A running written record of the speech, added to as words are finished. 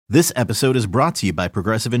This episode is brought to you by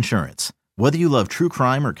Progressive Insurance. Whether you love true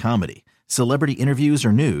crime or comedy, celebrity interviews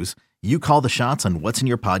or news, you call the shots on what's in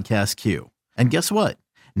your podcast queue. And guess what?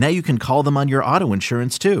 Now you can call them on your auto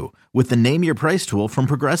insurance too with the Name Your Price tool from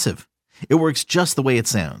Progressive. It works just the way it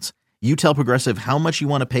sounds. You tell Progressive how much you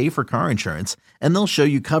want to pay for car insurance, and they'll show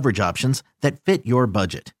you coverage options that fit your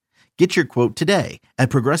budget. Get your quote today at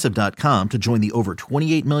Progressive.com to join the over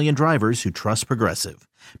 28 million drivers who trust Progressive.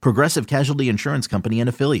 Progressive Casualty Insurance Company and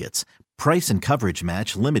Affiliates. Price and coverage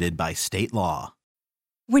match limited by state law.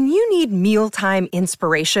 When you need mealtime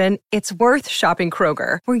inspiration, it's worth shopping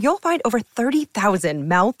Kroger, where you'll find over 30,000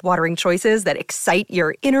 mouth-watering choices that excite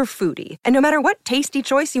your inner foodie. And no matter what tasty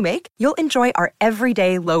choice you make, you'll enjoy our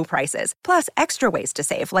everyday low prices, plus extra ways to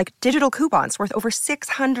save, like digital coupons worth over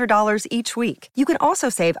 $600 each week. You can also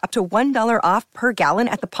save up to $1 off per gallon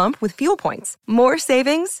at the pump with fuel points. More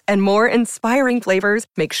savings and more inspiring flavors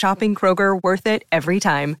make shopping Kroger worth it every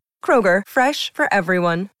time. Kroger, fresh for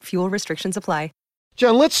everyone. Fuel restrictions apply.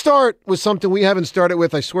 John, let's start with something we haven't started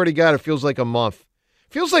with. I swear to God, it feels like a month.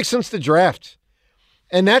 Feels like since the draft.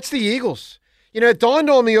 And that's the Eagles. You know, it dawned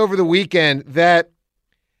on me over the weekend that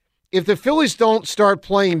if the Phillies don't start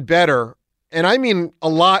playing better, and I mean a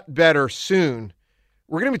lot better soon,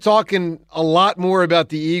 we're going to be talking a lot more about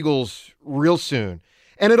the Eagles real soon.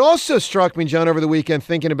 And it also struck me, John, over the weekend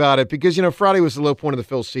thinking about it because, you know, Friday was the low point of the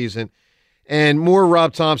Phil season and more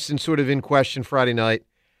Rob Thompson sort of in question Friday night.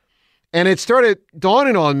 And it started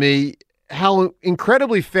dawning on me how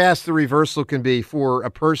incredibly fast the reversal can be for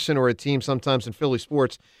a person or a team sometimes in Philly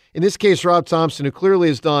sports. In this case, Rob Thompson, who clearly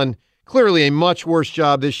has done a much worse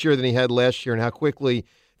job this year than he had last year, and how quickly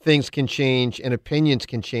things can change and opinions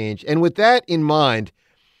can change. And with that in mind,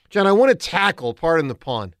 John, I want to tackle, pardon the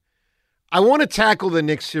pun, I want to tackle the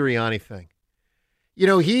Nick Sirianni thing. You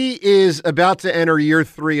know, he is about to enter year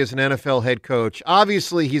 3 as an NFL head coach.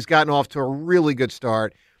 Obviously, he's gotten off to a really good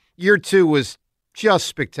start. Year 2 was just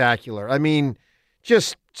spectacular. I mean,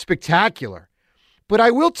 just spectacular. But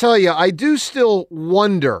I will tell you, I do still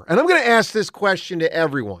wonder, and I'm going to ask this question to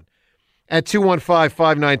everyone at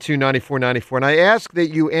 215-592-9494, and I ask that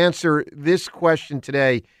you answer this question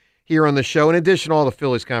today here on the show, in addition to all the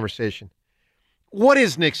Phillies conversation. What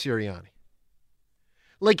is Nick Sirianni?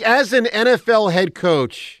 Like, as an NFL head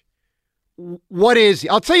coach, what is he?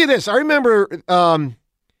 I'll tell you this. I remember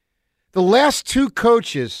the last 2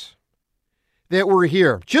 coaches that were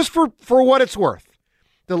here, just for what it's worth,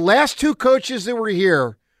 the last 2 coaches that were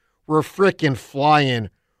here were frickin' flying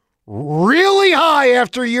really high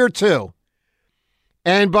after year 2.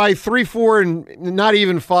 And by 3, 4, and not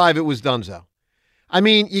even 5, it was donezo. I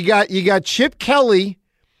mean, you got Chip Kelly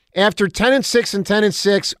after 10-6 and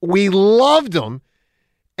 10-6. We loved him,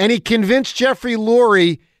 and he convinced Jeffrey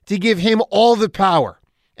Lurie to give him all the power.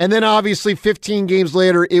 And then obviously 15 games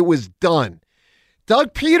later, it was done.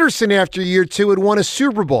 Doug Peterson, after year 2, had won a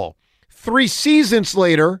Super Bowl. 3 seasons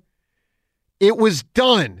later, it was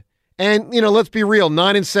done. And, you know, let's be real,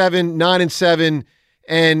 9-7, 9-7,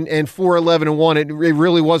 and 4-11-1. It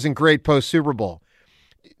really wasn't great post-Super Bowl.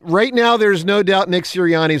 Right now, there's no doubt Nick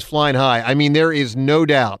Sirianni is flying high. I mean, there is no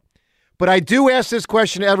doubt. But I do ask this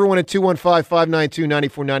question to everyone at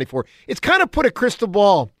 215-592-9494. It's kind of put a crystal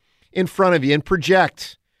ball in front of you and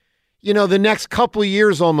project, you know, the next couple of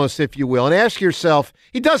years almost, if you will, and ask yourself,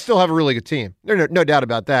 he does still have a really good team. No doubt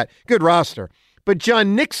about that. Good roster. But,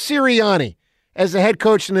 John, Nick Sirianni, as the head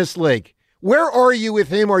coach in this league, where are you with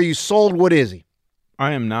him? Are you sold? What is he?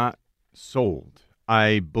 I am not sold.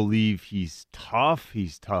 I believe he's tough.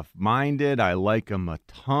 He's tough-minded. I like him a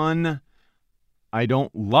ton. I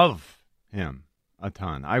don't love him a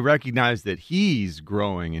ton. I recognize that he's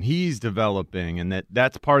growing and he's developing and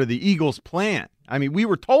that's part of the Eagles' plan. I mean, we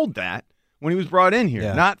were told that when he was brought in here.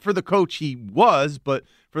 Yeah. Not for the coach he was, but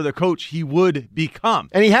for the coach he would become.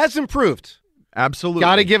 And he has improved. Absolutely.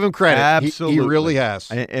 Got to give him credit. Absolutely. He really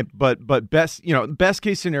has. But best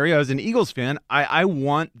case scenario, as an Eagles fan, I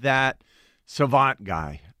want that savant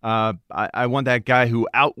guy. I want that guy who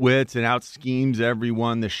outwits and outschemes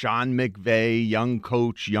everyone, the Sean McVay, young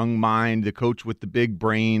coach, young mind, the coach with the big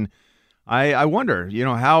brain. I wonder, you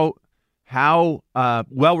know, how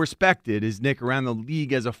well respected is Nick around the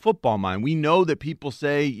league as a football mind? We know that people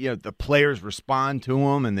say, you know, the players respond to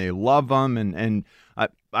him and they love him, and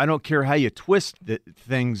I don't care how you twist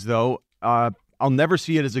things, though. I'll never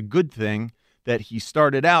see it as a good thing that he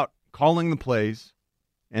started out calling the plays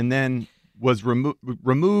and then was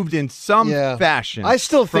removed in some fashion. I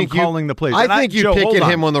still think calling the plays. I think you picking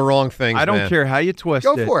him on the wrong things. I don't care how you twist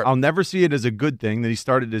it. Go for it. I'll never see it as a good thing that he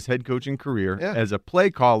started his head coaching career as a play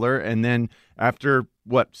caller, and then after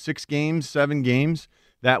 7 games,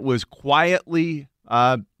 that was quietly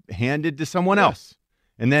handed to someone else.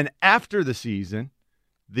 And then after the season,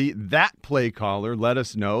 that play caller let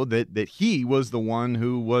us know that he was the one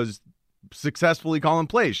who was successfully calling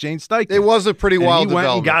plays, Shane Steichen. It was a pretty wild development. He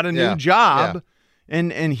went and got a new job. Yeah.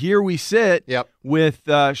 And here we sit with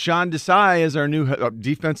Sean Desai as our new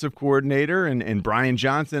defensive coordinator and Brian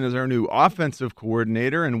Johnson as our new offensive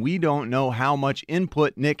coordinator, and we don't know how much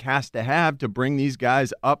input Nick has to have to bring these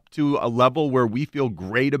guys up to a level where we feel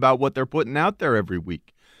great about what they're putting out there every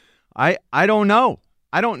week. I don't know.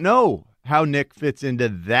 I don't know how Nick fits into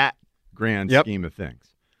that grand scheme of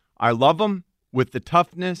things. I love him with the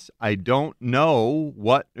toughness. I don't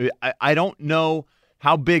know I don't know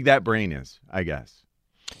how big that brain is, I guess.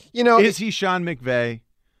 You know, is he Sean McVay,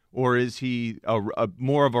 or is he a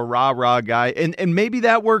more of a rah-rah guy? And maybe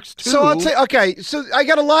that works too. So I'll say, okay, so I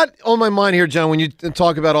got a lot on my mind here, John, when you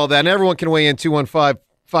talk about all that, and everyone can weigh in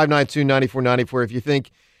 215-592-9494 if you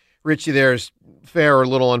think Richie there is fair or a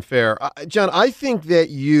little unfair. John, I think that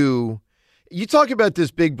you talk about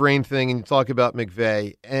this big brain thing and you talk about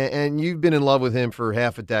McVay, and you've been in love with him for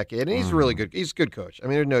half a decade, and he's really good. He's a good coach. I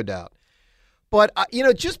mean, there's no doubt. But,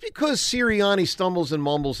 just because Sirianni stumbles and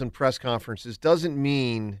mumbles in press conferences doesn't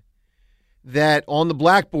mean that on the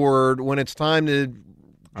blackboard when it's time to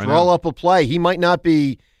draw up a play, he might not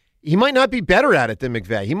be better at it than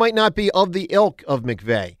McVay. He might not be of the ilk of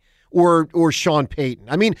McVay or Sean Payton.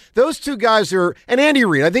 I mean, those two guys are – and Andy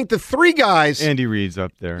Reid. I think the three guys – Andy Reid's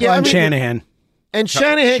up there. Yeah, and Shanahan. And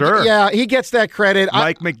Shanahan, sure. Yeah, he gets that credit.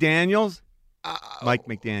 Mike McDaniels? Mike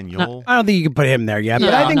McDaniel. I don't think you can put him there yet,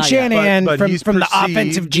 but Yeah, I think Shanahan but from the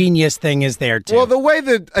offensive genius thing is there too. Well, the way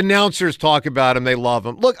the announcers talk about him, they love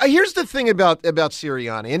him. Look, here's the thing about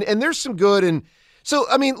Sirianni, and there's some good. And so,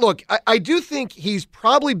 I mean, look, I do think he's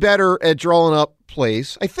probably better at drawing up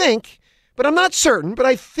plays. I think, but I'm not certain. But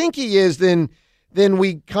I think he is than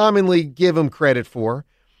we commonly give him credit for.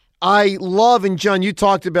 I love, and John, you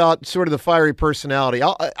talked about sort of the fiery personality.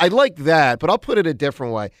 I like that, but I'll put it a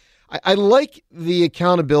different way. I like the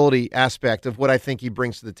accountability aspect of what I think he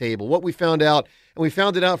brings to the table. What we found out, and we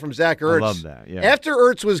found it out from Zach Ertz. I love that, yeah. After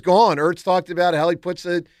Ertz was gone, Ertz talked about how he puts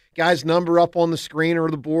a guy's number up on the screen or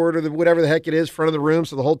the board or whatever the heck it is, front of the room,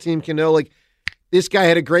 so the whole team can know, like, this guy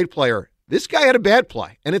had a great player. This guy had a bad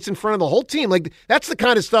play, and it's in front of the whole team. Like, that's the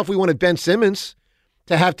kind of stuff we wanted Ben Simmons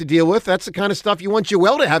to have to deal with. That's the kind of stuff you want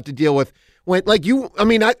Joel to have to deal with. When, like,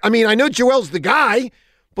 I know Joel's the guy,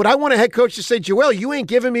 but I want a head coach to say, Joel, you ain't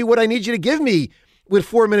giving me what I need you to give me with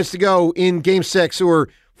 4 minutes to go in Game 6 or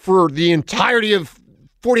for the entirety of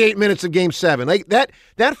 48 minutes of Game 7. Like that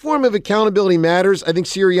form of accountability matters. I think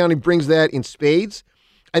Sirianni brings that in spades.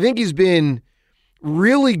 I think he's been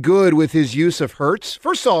really good with his use of Hurts.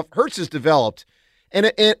 First off, Hurts has developed.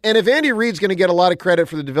 And if Andy Reid's going to get a lot of credit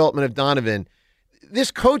for the development of Donovan,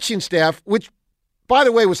 this coaching staff, which, by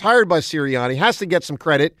the way, was hired by Sirianni, has to get some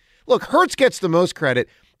credit. Look, Hurts gets the most credit.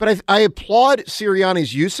 But I applaud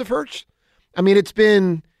Sirianni's use of Hurts. I mean, it's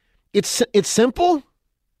simple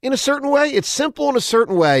in a certain way. It's simple in a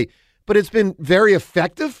certain way, but it's been very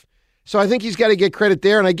effective. So I think he's got to get credit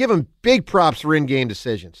there, and I give him big props for in-game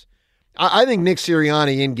decisions. I think Nick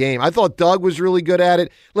Sirianni in-game. I thought Doug was really good at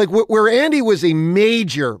it. Like where Andy was a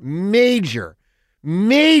major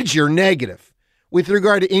negative with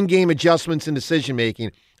regard to in-game adjustments and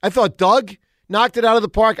decision-making, I thought Doug knocked it out of the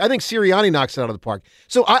park. I think Sirianni knocks it out of the park.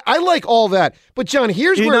 So I like all that. But, John, he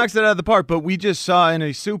knocks it out of the park, but we just saw in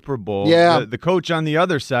a Super Bowl the coach on the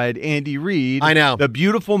other side, Andy Reid, I know, the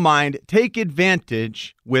beautiful mind, take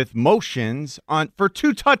advantage with motions for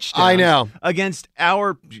 2 touchdowns. I know. Against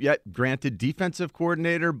our, granted, defensive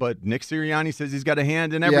coordinator, but Nick Sirianni says he's got a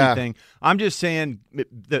hand in everything. Yeah. I'm just saying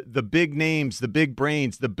the big names, the big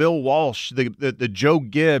brains, the Bill Walsh, the Joe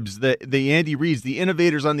Gibbs, the Andy Reids, the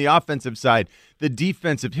innovators on the offensive side, the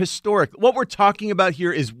defensive, historic. What we're talking about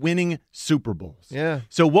here is winning Super Bowls. Yeah.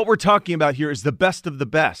 So what we're talking about here is the best of the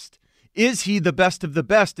best. Is he the best of the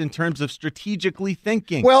best in terms of strategically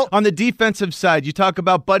thinking? Well, on the defensive side, you talk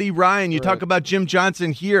about Buddy Ryan, you talk about Jim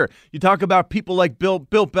Johnson here, you talk about people like Bill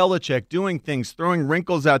Belichick doing things, throwing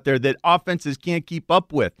wrinkles out there that offenses can't keep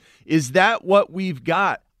up with. Is that what we've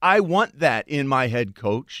got? I want that in my head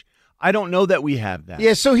coach. I don't know that we have that.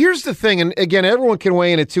 Yeah, so here's the thing, and again, everyone can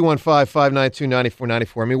weigh in at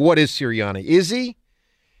 215-592-9494. I mean, what is Sirianni? Is he,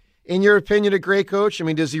 in your opinion, a great coach? I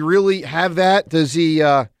mean, does he really have that? Does he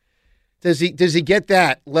get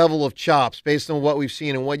that level of chops based on what we've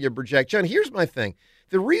seen and what you project? John, here's my thing.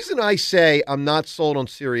 The reason I say I'm not sold on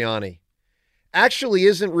Sirianni actually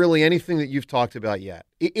isn't really anything that you've talked about yet.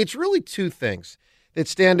 It's really 2 things that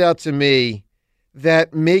stand out to me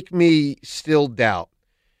that make me still doubt.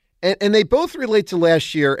 And they both relate to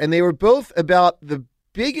last year, and they were both about the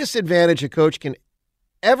biggest advantage a coach can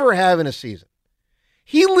ever have in a season.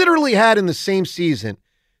 He literally had in the same season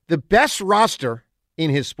the best roster in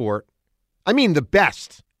his sport. I mean, the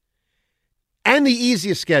best. And the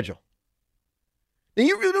easiest schedule. Now,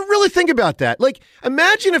 you really think about that. Like,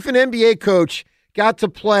 imagine if an NBA coach got to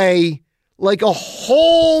play like a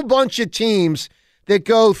whole bunch of teams that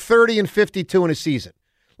go 30 and 52 in a season.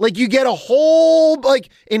 Like, you get a whole, like,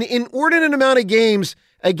 an inordinate amount of games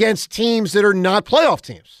against teams that are not playoff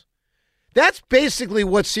teams. That's basically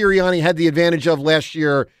what Sirianni had the advantage of last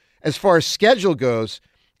year as far as schedule goes.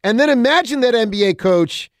 And then imagine that NBA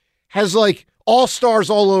coach has, like, all-stars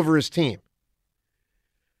all over his team.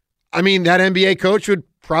 I mean, that NBA coach would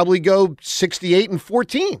probably go 68 and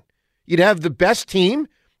 14. You'd have the best team,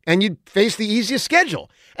 and you'd face the easiest schedule.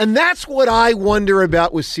 And that's what I wonder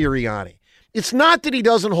about with Sirianni. It's not that he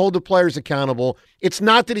doesn't hold the players accountable. It's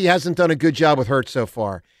not that he hasn't done a good job with Hurts so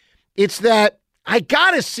far. It's that I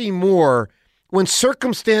got to see more when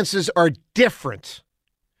circumstances are different.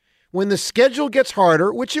 When the schedule gets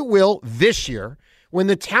harder, which it will this year, when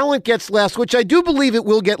the talent gets less, which I do believe it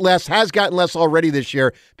will get less, has gotten less already this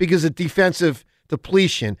year because of defensive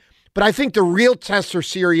depletion. But I think the real test for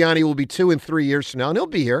Sirianni will be 2 and 3 years from now, and he'll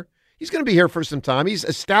be here. He's going to be here for some time. He's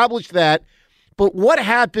established that. But what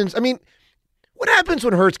happens? I mean, what happens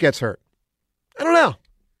when Hurts gets hurt? I don't know.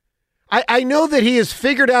 I know that he has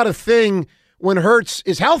figured out a thing when Hurts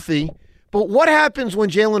is healthy, but what happens when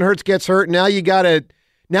Jalen Hurts gets hurt? Now you got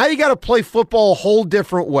to play football a whole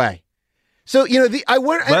different way. So, you know,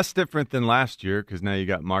 less different than last year because now you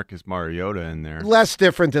got Marcus Mariota in there. Less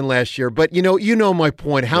different than last year, but you know my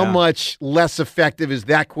point. How much less effective is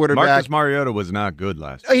that quarterback? Marcus Mariota was not good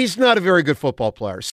last year. He's not a very good football player.